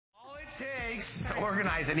Takes to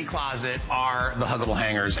organize any closet are the huggable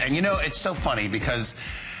hangers. And you know, it's so funny because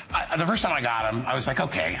the first time I got them, I was like,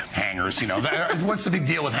 okay, hangers, you know, what's the big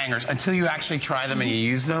deal with hangers? Until you actually try them and you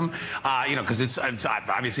use them, you know, because it's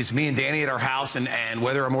obviously it's me and Danny at our house, and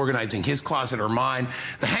whether I'm organizing his closet or mine,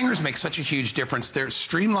 the hangers make such a huge difference. They're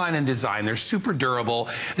streamlined in design. They're super durable.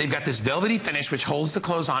 They've got this velvety finish which holds the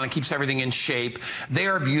clothes on and keeps everything in shape. They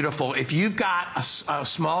are beautiful. If you've got a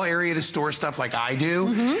small area to store stuff like I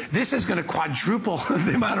do, this is going to quadruple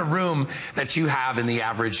the amount of room that you have in the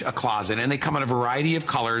average closet. And they come in a variety of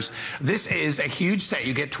colors. This is a huge set.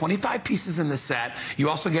 You get 25 pieces in the set. You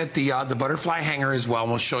also get the butterfly hanger as well.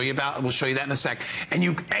 And we'll show you that in a sec. And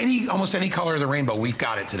almost any color of the rainbow, we've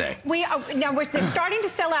got it today. Now we're starting to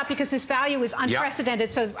sell out because this value is unprecedented. Yep.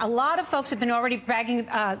 So a lot of folks have been already grabbing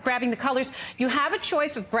the colors. You have a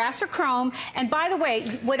choice of brass or chrome. And by the way,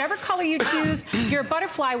 whatever color you choose, your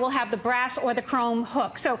butterfly will have the brass or the chrome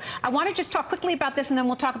hook. So I want to just talk quickly about this, and then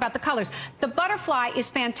we'll talk about the colors. The butterfly is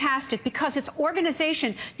fantastic because it's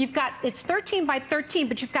organization. It's 13 by 13,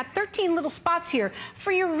 but you've got 13 little spots here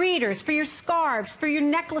for your readers, for your scarves, for your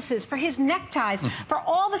necklaces, for his neckties, for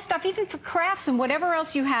all the stuff, even for crafts and whatever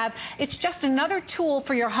else you have. It's just another tool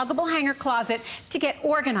for your huggable hanger closet to get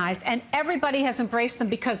organized, and everybody has embraced them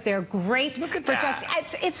because they're great. Look at for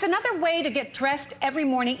that. It's another way to get dressed every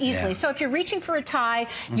morning easily. Yeah. So if you're reaching for a tie,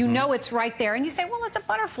 you know it's right there, and you say, well, it's a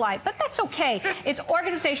butterfly, but that's okay. It's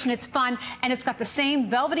organization, it's fun, and it's got the same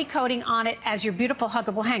velvety coating on it as your beautiful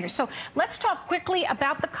huggable hangers. So let's talk quickly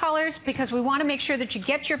about the colors because we want to make sure that you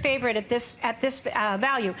get your favorite at this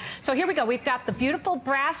value. So here we go. We've got the beautiful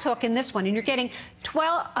brass hook in this one, and you're getting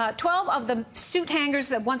 12 of the suit hangers,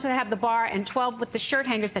 the ones that have the bar, and 12 with the shirt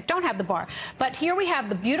hangers that don't have the bar. But here we have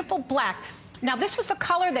the beautiful black. Now, this was the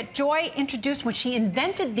color that Joy introduced when she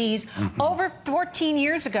invented these over 14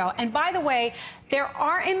 years ago. And by the way, there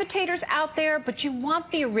are imitators out there, but you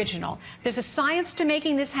want the original. There's a science to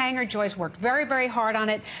making this hanger. Joy's worked very, very hard on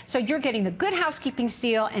it. So you're getting the Good Housekeeping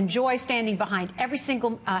seal and Joy standing behind every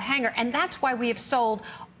single hanger. And that's why we have sold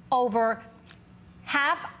over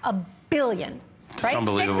 500 million. Right?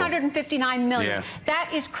 659 million. Yeah.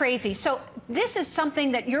 That is crazy. So this is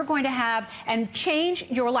something that you're going to have and change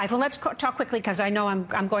your life. Well, let's talk quickly because I know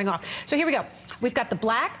I'm going off. So here we go. We've got the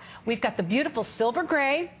black. We've got the beautiful silver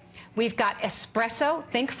gray. We've got espresso.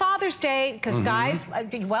 Think Father's Day because guys,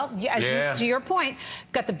 well, to your point,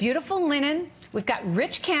 we've got the beautiful linen. We've got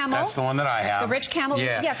rich camel. That's the one that I have. The rich camel.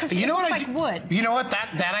 Yeah, because it looks like wood. You know what?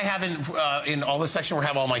 That I have in all the section where I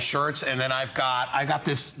have all my shirts, and then I got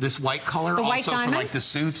this white color the also white diamond? for like the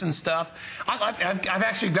suits and stuff. I've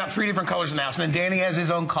actually got 3 different colors in the house, and then Danny has his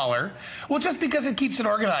own color. Well, just because it keeps it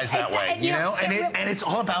organized that way, you know, and it's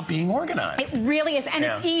all about being organized. It really is, and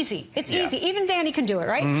it's easy. It's easy. Even Danny can do it,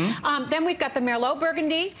 right? Then we've got the Merlot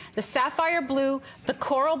Burgundy, the Sapphire Blue, the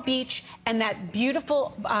Coral Beach, and that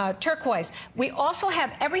beautiful turquoise. We also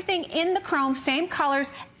have everything in the chrome, same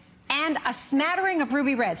colors, and a smattering of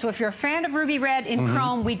ruby red. So if you're a fan of ruby red in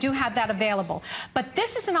chrome, we do have that available. But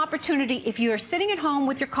this is an opportunity if you are sitting at home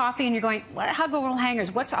with your coffee and you're going, what huggable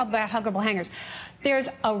hangers? What's all about huggable hangers? There's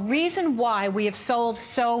a reason why we have sold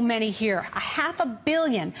so many here. 500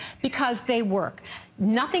 million because they work.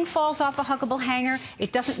 Nothing falls off a huggable hanger.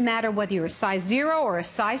 It doesn't matter whether you're a size 0 or a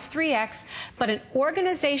size 3X, but an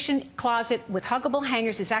organization closet with huggable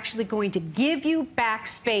hangers is actually going to give you back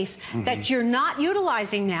space that you're not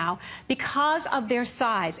utilizing now because of their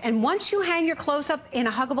size. And once you hang your clothes up in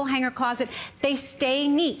a huggable hanger closet, they stay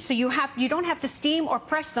neat. So you don't have to steam or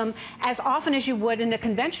press them as often as you would in a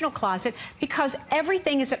conventional closet because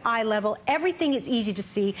everything is at eye level, everything is easy to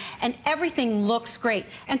see, and everything looks great.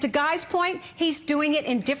 And to Guy's point, he's doing it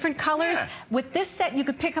in different colors. Yeah. With this set, you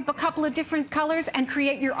could pick up a couple of different colors and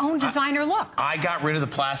create your own designer look. I got rid of the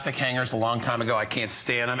plastic hangers a long time ago. I can't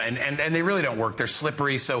stand them, and they really don't work. They're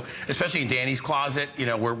slippery, so especially in Danny's closet, you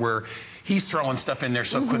know, where he's throwing stuff in there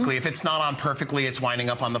so quickly. If it's not on perfectly, it's winding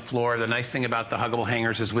up on the floor. The nice thing about the huggable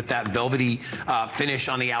hangers is with that velvety finish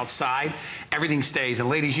on the outside, everything stays. And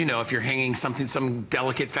ladies, you know, if you're hanging some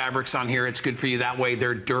delicate fabrics on here, it's good for you that way.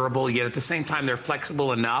 They're durable, yet at the same time, they're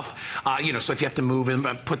flexible enough. You know, so if you have to move them,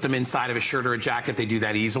 put them inside of a shirt or a jacket, they do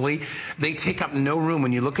that easily. They take up no room.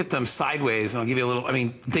 When you look at them sideways, and I'll give you a little, I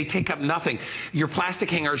mean, they take up nothing. Your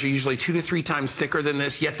plastic hangers are usually 2 to 3 times thicker than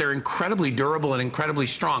this, yet they're incredibly durable and incredibly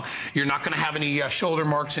strong. You're not going to have any shoulder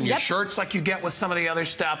marks in your shirts like you get with some of the other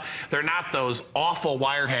stuff. They're not those awful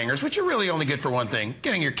wire hangers, which are really only good for one thing: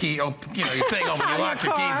 getting your key, your thing open. You lock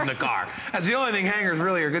your keys in the car. That's the only thing hangers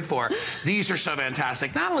really are good for. These are so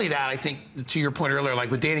fantastic. Not only that, I think to your point earlier,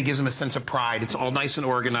 like with Dana, gives them a sense of pride. It's all nice and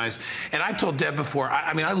organized. And I've told Deb before,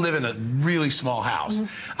 I mean, I live in a really small house,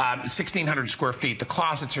 1,600 square feet. The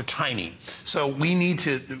closets are tiny. So we need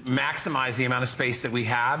to maximize the amount of space that we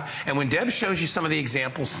have. And when Deb shows you some of the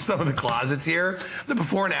examples, some of the closets here, the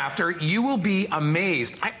before and after, you will be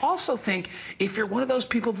amazed. I also think if you're one of those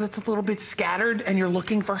people that's a little bit scattered and you're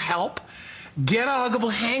looking for help, get a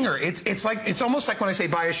huggable hanger. It's almost like when I say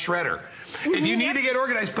buy a shredder. If you need to get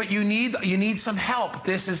organized, but you need some help,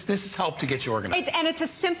 this is help to get you organized. And it's a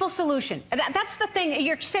simple solution. That's the thing.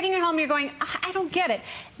 You're sitting at home, you're going, I don't get it.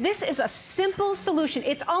 This is a simple solution.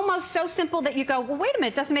 It's almost so simple that you go, well, wait a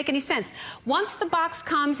minute, it doesn't make any sense. Once the box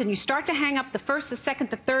comes and you start to hang up the first, the second,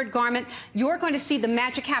 the third garment, you're going to see the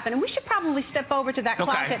magic happen. And we should probably step over to that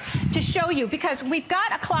closet to show you, because we've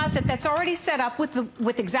got a closet that's already set up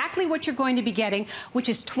with exactly what you're going to be getting, which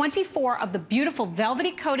is 24 of the beautiful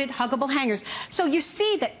velvety coated huggable hangers. So you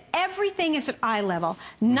see that everything is at eye level.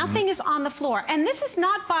 Nothing is on the floor. And this is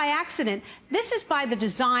not by accident. This is by the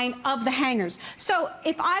design of the hangers. So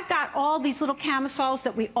if I've got all these little camisoles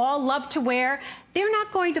that we all love to wear, they're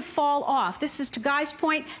not going to fall off. This is to Guy's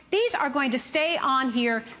point. These are going to stay on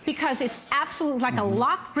here because it's absolutely like a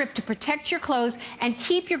lock grip to protect your clothes and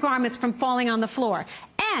keep your garments from falling on the floor.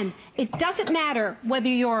 And it doesn't matter whether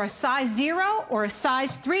you're a size 0 or a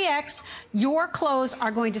size 3X, your clothes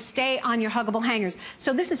are going to stay on your huggable hangers.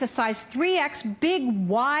 So this is a size 3X, big,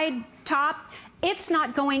 wide top. It's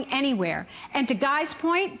not going anywhere. And to Guy's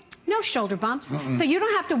point, no shoulder bumps. So you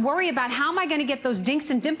don't have to worry about how am I going to get those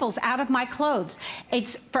dinks and dimples out of my clothes.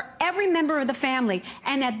 It's for every member of the family.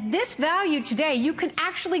 And at this value today, you can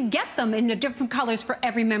actually get them in the different colors for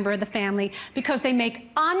every member of the family because they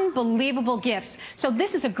make unbelievable gifts. So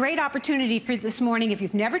this is a great opportunity for this morning, if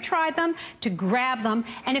you've never tried them, to grab them.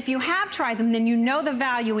 And if you have tried them, then you know the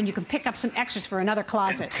value and you can pick up some extras for another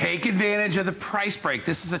closet. And take advantage of the price break.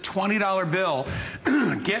 This is a $20 bill.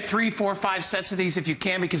 Get 3, 4, 5 sets of these if you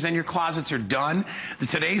can, because then your closets are done.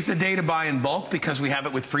 Today's the day to buy in bulk because we have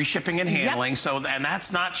it with free shipping and handling. So, and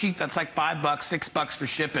that's not cheap. That's like $5, $6 for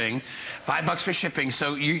shipping, $5 for shipping.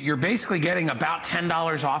 So you're basically getting about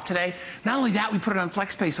 $10 off today. Not only that, we put it on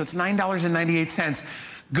FlexPay, so it's $9.98.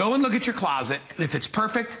 Go and look at your closet. If it's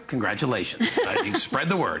perfect, congratulations. You spread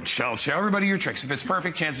the word. Show everybody your tricks. If it's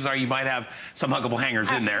perfect, chances are you might have some huggable hangers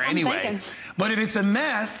in there anyway. But if it's a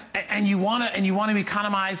mess and you want to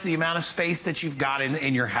economize the amount of space that you've got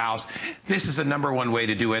in your house, this is a #1 way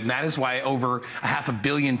to do it. And that is why over 500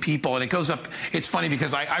 million people, and it goes up. It's funny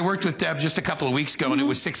because I worked with Deb just a couple of weeks ago and it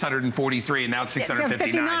was 643 and now it's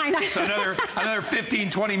 659. So another 15,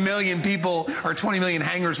 20 million people, or 20 million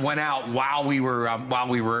hangers went out while we were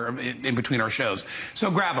in between our shows.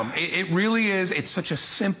 So grab them. It really is. It's such a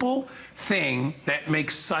simple thing that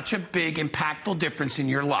makes such a big, impactful difference in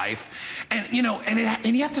your life. And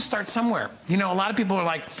you have to start somewhere. A lot of people are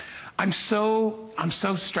like, I'm so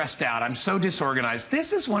stressed out. I'm so disorganized.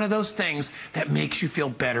 This is one of those things that makes you feel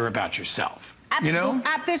better about yourself. Absolutely.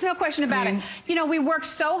 There's no question about it. We work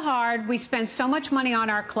so hard. We spend so much money on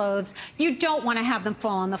our clothes. You don't want to have them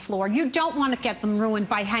fall on the floor. You don't want to get them ruined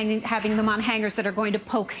by having them on hangers that are going to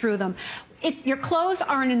poke through them. Your clothes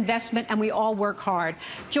are an investment, and we all work hard.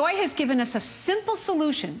 Joy has given us a simple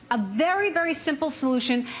solution, a very, very simple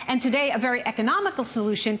solution, and today a very economical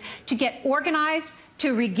solution to get organized,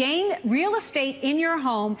 to regain real estate in your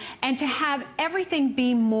home, and to have everything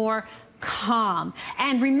be more calm.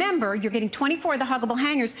 And remember, you're getting 24 of the huggable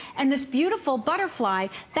hangers and this beautiful butterfly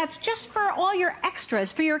that's just for all your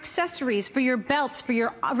extras, for your accessories, for your belts, for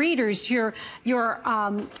your readers, your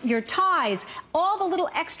ties, all the little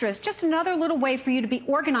extras. Just another little way for you to be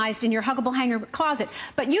organized in your huggable hanger closet.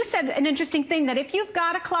 But you said an interesting thing, that if you've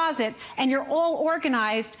got a closet and you're all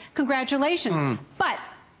organized, congratulations. But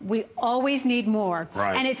we always need more.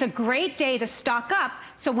 Right. And it's a great day to stock up.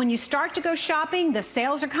 So when you start to go shopping, the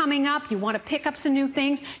sales are coming up, you want to pick up some new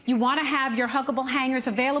things, you want to have your huggable hangers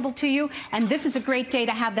available to you, and this is a great day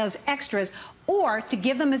to have those extras, or to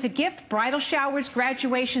give them as a gift, bridal showers,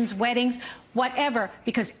 graduations, weddings. whatever,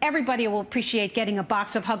 because everybody will appreciate getting a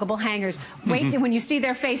box of Huggable hangers. Wait, when you see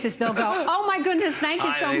their faces, they'll go, oh my goodness, thank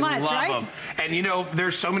you so much, love right? them. And you know,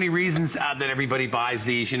 there's so many reasons that everybody buys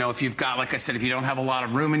these. You know, if you've got, like I said, if you don't have a lot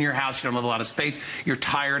of room in your house, you don't have a lot of space, you're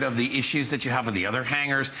tired of the issues that you have with the other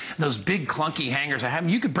hangers, those big clunky hangers,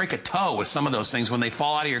 you could break a toe with some of those things when they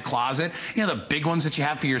fall out of your closet. You know, the big ones that you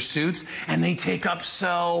have for your suits, and they take up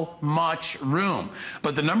so much room.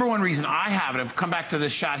 But the number one reason I have it, I've come back to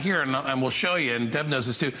this shot here, and we'll show you, and Deb knows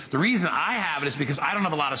this too. The reason I have it is because I don't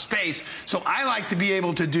have a lot of space, so I like to be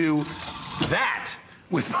able to do that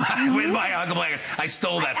with my Huggable hangers. I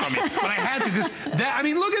stole that from you, but I had to, because that, I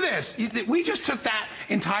mean, look at this. We just took that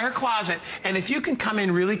entire closet, and if you can come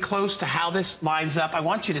in really close to how this lines up, I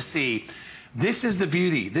want you to see. This is the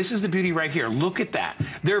beauty. This is the beauty right here. Look at that.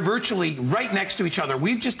 They're virtually right next to each other.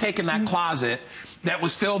 We've just taken that closet that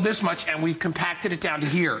was filled this much, and we've compacted it down to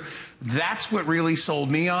here. That's what really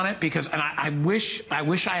sold me on it, because, and I wish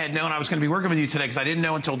I had known I was going to be working with you today, because I didn't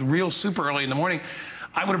know until real super early in the morning.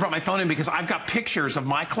 I would have brought my phone in, because I've got pictures of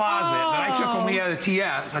my closet that I took when we had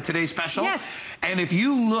a Today's Special. Yes. And if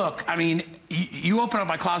you look, I mean, you open up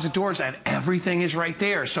my closet doors and everything is right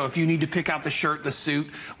there. So if you need to pick out the shirt, the suit,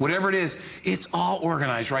 whatever it is, it's all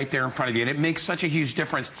organized right there in front of you. And it makes such a huge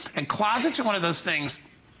difference. And closets are one of those things.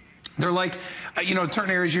 They're like, you know,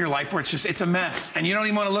 certain areas of your life where it's a mess, and you don't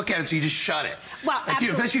even want to look at it, so you just shut it. Well,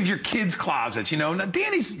 especially if your kids' closets, you know. Now,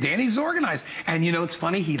 Danny's organized, and you know, it's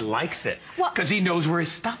funny, he likes it because he knows where his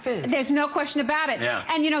stuff is. There's no question about it. Yeah.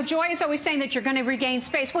 And you know, Joy is always saying that you're going to regain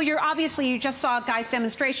space. Well, you just saw a guy's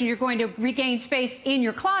demonstration. You're going to regain space in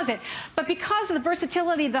your closet, but because of the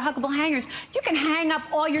versatility of the Huggable hangers, you can hang up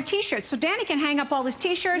all your T-shirts. So Danny can hang up all his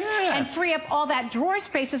T-shirts and free up all that drawer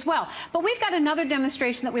space as well. But we've got another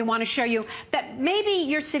demonstration that we want to show you, that maybe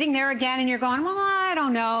you're sitting there again and you're going, well, I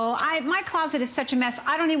don't know. My closet is such a mess.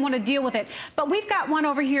 I don't even want to deal with it. But we've got one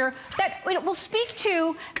over here that will speak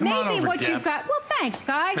to maybe what you've got. Well, thanks,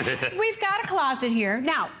 Guy. We've got a closet here.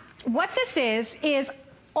 Now, what this is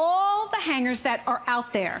all the hangers that are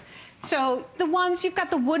out there. So the ones, you've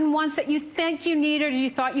got the wooden ones that you think you needed or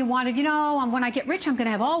you thought you wanted. You know, when I get rich, I'm going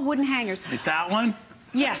to have all wooden hangers. Like that one?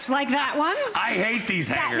 Yes, like that one. I hate these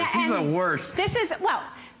hangers. These are the worst. This is, well,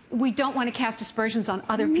 we don't want to cast aspersions on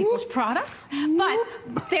other people's products,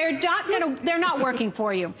 but they're not working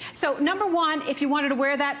for you. So number one, if you wanted to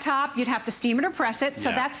wear that top, you'd have to steam it or press it,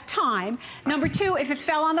 so that's time. Number two, if it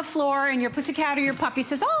fell on the floor and your pussycat or your puppy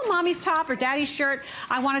says, oh, mommy's top or daddy's shirt,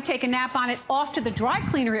 I want to take a nap on it, off to the dry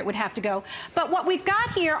cleaner it would have to go. But what we've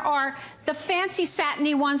got here are the fancy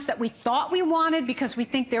satiny ones that we thought we wanted because we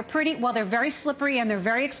think they're pretty. Well, they're very slippery and they're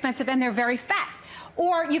very expensive and they're very fat.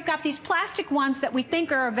 Or you've got these plastic ones that we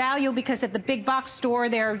think are of value because at the big box store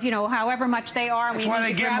they're, you know, however much they are. That's why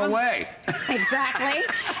they give them away. Exactly.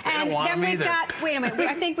 And then we've got, wait a minute,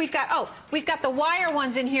 I think we've got the wire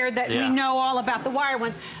ones in here that we know all about the wire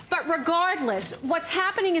ones. But regardless, what's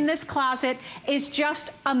happening in this closet is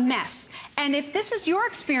just a mess. And if this is your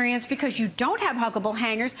experience because you don't have Huggable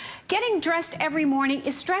hangers, getting dressed every morning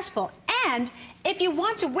is stressful. And if you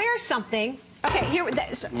want to wear something, okay, here.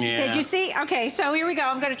 Did you see? Okay, so here we go.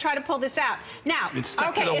 I'm going to try to pull this out. Now, it's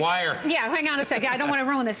stuck to the wire. Yeah, hang on a second. I don't want to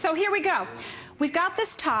ruin this. So here we go. We've got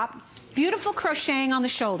this top, beautiful crocheting on the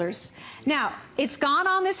shoulders. Now, it's gone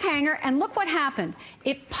on this hanger, and look what happened.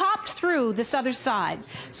 It popped through this other side.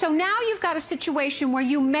 So now you've got a situation where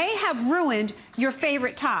you may have ruined your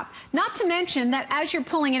favorite top. Not to mention that as you're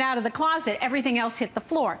pulling it out of the closet, everything else hit the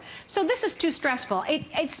floor. So this is too stressful.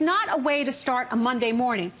 It's not a way to start a Monday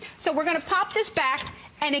morning. So we're going to pop this back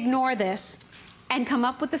and ignore this and come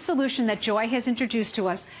up with the solution that Joy has introduced to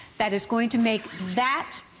us that is going to make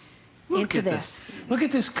that into this. Look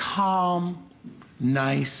at this calm,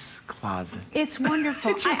 nice closet. It's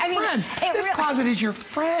wonderful. It's your friend. This closet is your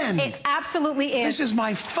friend. It absolutely is. This is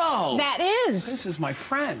my foe. That is. This is my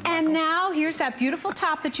friend. And now here's that beautiful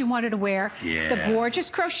top that you wanted to wear. Yeah. The gorgeous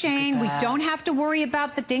crocheting. We don't have to worry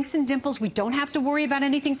about the dinks and dimples. We don't have to worry about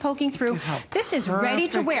anything poking through. This is ready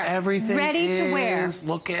to wear. Everything to wear.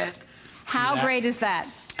 Look at. How great is that?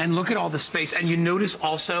 And look at all the space. And you notice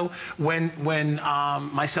also when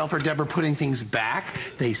myself or Deb are putting things back,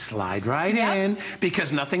 they slide right in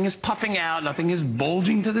because nothing is puffing out, nothing is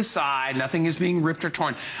bulging to the side, nothing is being ripped or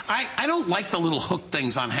torn. I don't like the little hook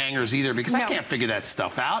things on hangers either because I can't figure that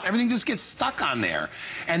stuff out. Everything just gets stuck on there.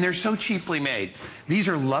 And they're so cheaply made. These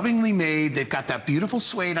are lovingly made. They've got that beautiful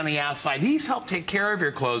suede on the outside. These help take care of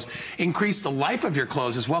your clothes, increase the life of your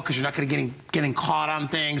clothes as well because you're not going to getting caught on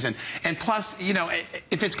things. And plus, you know,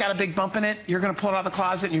 if it's it's got a big bump in it, you're going to pull it out of the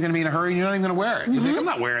closet and you're going to be in a hurry and you're not even going to wear it. You think, I'm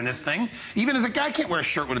not wearing this thing. Even as a guy, I can't wear a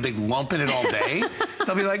shirt with a big lump in it all day.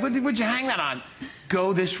 They'll be like, what'd you hang that on?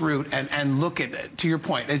 Go this route and look at, to your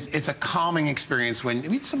point, it's a calming experience when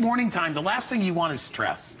it's the morning time. The last thing you want is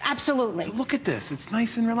stress. Absolutely. So look at this. It's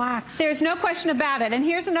nice and relaxed. There's no question about it. And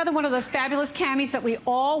here's another one of those fabulous camis that we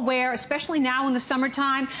all wear, especially now in the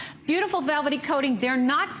summertime. Beautiful velvety coating. They're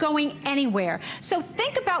not going anywhere. So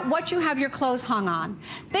think about what you have your clothes hung on.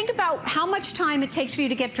 Think about how much time it takes for you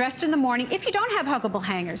to get dressed in the morning if you don't have huggable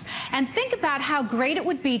hangers. And think about how great it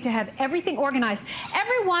would be to have everything organized.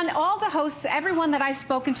 Everyone, all the hosts, everyone that I've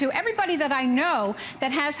spoken to, everybody that I know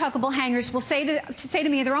that has huggable hangers will say to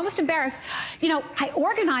me, they're almost embarrassed, you know, I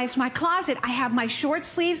organized my closet. I have my short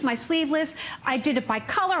sleeves, my sleeveless. I did it by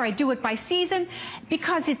color. I do it by season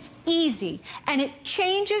because it's easy and it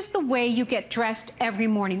changes the way you get dressed every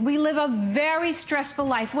morning. We live a very stressful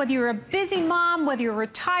life. Whether you're a busy mom, whether you're a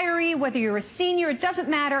retiree, whether you're a senior, it doesn't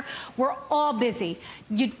matter. We're all busy.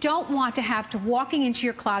 You don't want to have to walking into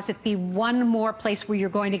your closet be one more place where you're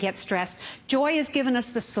going to get stressed. Joy has given us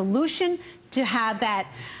the solution to have that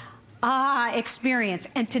experience.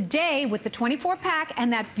 And today, with the 24-pack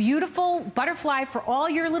and that beautiful butterfly for all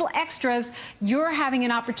your little extras, you're having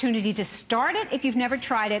an opportunity to start it if you've never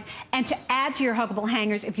tried it, and to add to your huggable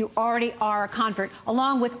hangers if you already are a convert,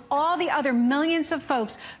 along with all the other millions of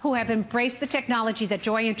folks who have embraced the technology that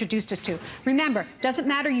Joy introduced us to. Remember, doesn't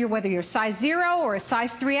matter whether you're size 0 or a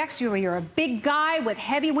size 3X, or you're a big guy with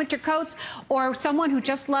heavy winter coats, or someone who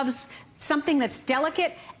just loves something that's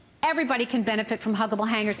delicate. Everybody can benefit from huggable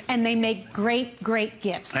hangers, and they make great, great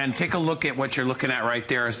gifts. And take a look at what you're looking at right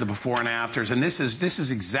there as the before and afters. And this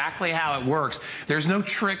is exactly how it works. There's no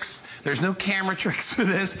tricks. There's no camera tricks for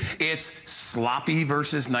this. It's sloppy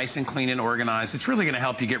versus nice and clean and organized. It's really going to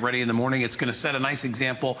help you get ready in the morning. It's going to set a nice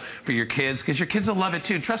example for your kids, because your kids will love it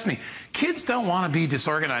too. Trust me, kids don't want to be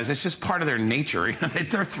disorganized. It's just part of their nature.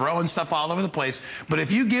 They're throwing stuff all over the place. But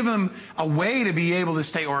if you give them a way to be able to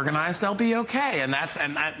stay organized, they'll be okay. And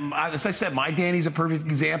as I said, my Danny's a perfect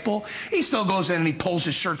example. He still goes in and he pulls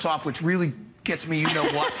his shirts off, which really gets me, you know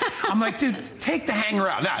what. I'm like, dude, take the hanger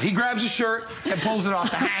out. Now, he grabs a shirt and pulls it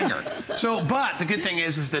off the hanger. So, but the good thing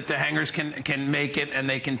is that the hangers can make it and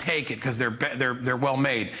they can take it because they're well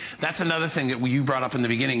made. That's another thing that you brought up in the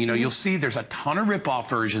beginning. You know, you'll see there's a ton of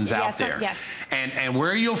rip-off versions out there. Yes. And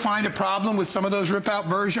where you'll find a problem with some of those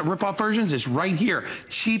rip-off versions is right here.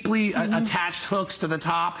 Cheaply attached hooks to the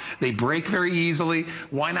top. They break very easily.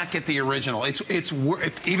 Why not get the original?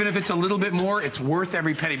 Even if it's a little bit more, it's worth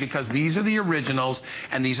every penny, because these are the originals,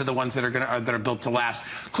 and these are the ones that are built to last.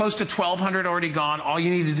 Close to 1,200 already gone. All you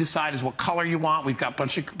need to decide is what color you want. We've got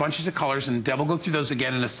bunches of colors, and Deb will go through those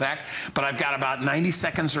again in a sec. But I've got about 90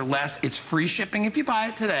 seconds or less. It's free shipping if you buy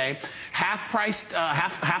it today. Half priced,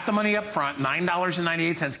 half the money up front,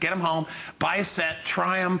 $9.98. Get them home, buy a set,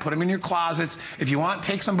 try them, put them in your closets. If you want,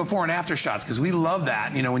 take some before and after shots, because we love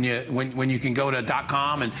that. You know, when you can go to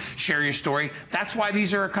 .com and share your story. That's why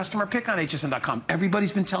these are a customer pick on hsn.com.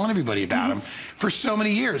 Everybody's been telling everybody about them for so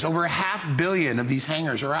many years. Over 500 million of these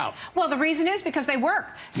hangers are out. Well, the reason is because they work.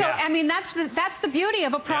 So, I mean, that's the beauty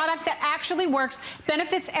of a product that actually works,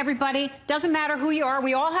 benefits everybody, doesn't matter who you are.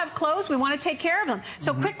 We all have clothes. We want to take care of them.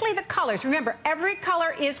 So quickly, the colors. Remember, every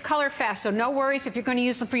color is color fast, so no worries if you're going to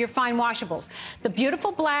use them for your fine washables. The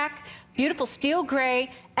beautiful black, beautiful steel gray,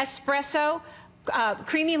 espresso,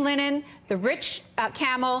 creamy linen, the rich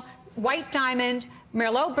camel, white diamond,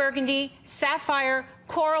 Merlot burgundy, sapphire,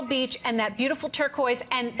 coral beach, and that beautiful turquoise,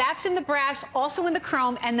 and that's in the brass, also in the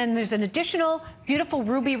chrome, and then there's an additional beautiful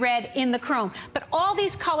ruby red in the chrome. But all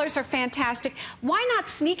these colors are fantastic. Why not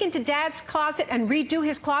sneak into Dad's closet and redo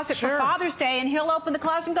his closet for Father's Day, and he'll open the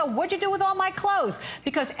closet and go, what'd you do with all my clothes?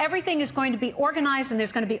 Because everything is going to be organized, and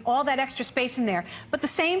there's going to be all that extra space in there. But the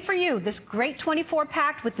same for you. This great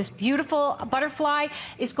 24-pack with this beautiful butterfly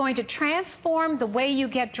is going to transform the way you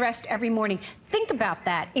get dressed every morning. Think about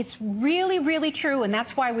that. It's really, really true, and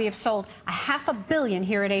that's why we have sold 500 million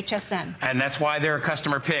here at HSN. And that's why they're a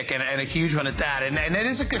customer pick, and a huge one at that. And it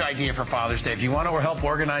is a good idea for Father's Day. If you want to help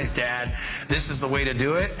organize Dad, this is the way to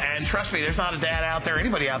do it. And trust me, there's not a dad out there,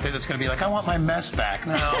 anybody out there that's going to be like, I want my mess back.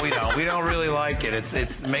 No, we don't. We don't really like it.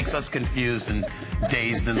 It makes us confused and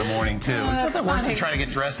dazed in the morning, too. It's not the worst than trying to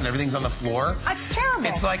get dressed and everything's on the floor. It's terrible.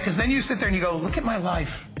 It's like, because then you sit there and you go, look at my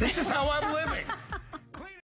life. This is how I'm living.